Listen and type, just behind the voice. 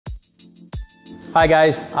Hi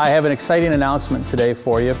guys, I have an exciting announcement today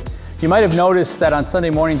for you. You might have noticed that on Sunday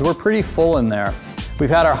mornings we're pretty full in there. We've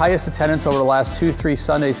had our highest attendance over the last 2-3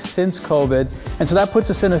 Sundays since COVID, and so that puts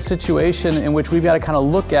us in a situation in which we've got to kind of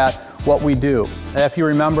look at what we do. If you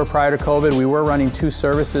remember, prior to COVID, we were running 2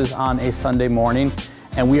 services on a Sunday morning,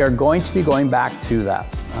 and we are going to be going back to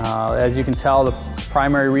that. As you can tell, the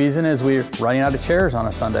primary reason is we're running out of chairs on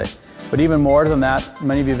a Sunday. But even more than that,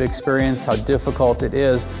 many of you have experienced how difficult it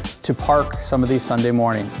is to park some of these Sunday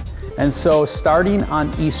mornings. And so starting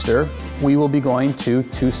on Easter, we will be going to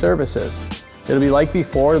 2 services. It'll be like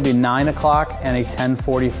before, it'll be 9 o'clock and a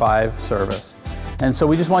 10:45 service. And so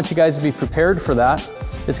we just want you guys to be prepared for that.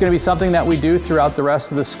 It's going to be something that we do throughout the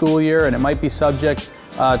rest of the school year, and it might be subject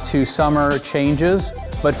to summer changes.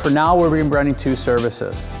 But for now, we're going to be running 2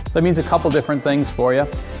 services. That means a couple different things for you.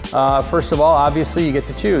 First of all, obviously you get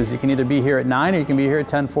to choose. You can either be here at 9 or you can be here at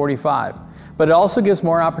 10:45. But it also gives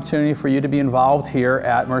more opportunity for you to be involved here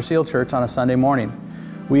at Mercy Hill Church on a Sunday morning.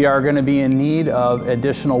 We are going to be in need of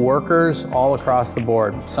additional workers all across the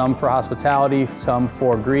board. Some for hospitality, some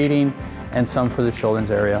for greeting, and some for the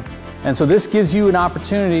children's area. And so this gives you an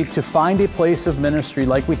opportunity to find a place of ministry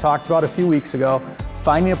like we talked about a few weeks ago,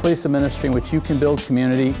 finding a place of ministry in which you can build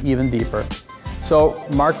community even deeper. So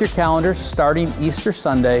mark your calendars, starting Easter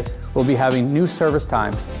Sunday, we'll be having new service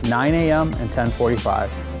times, 9 a.m. and 10:45.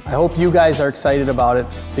 I hope you guys are excited about it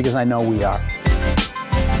because I know we are.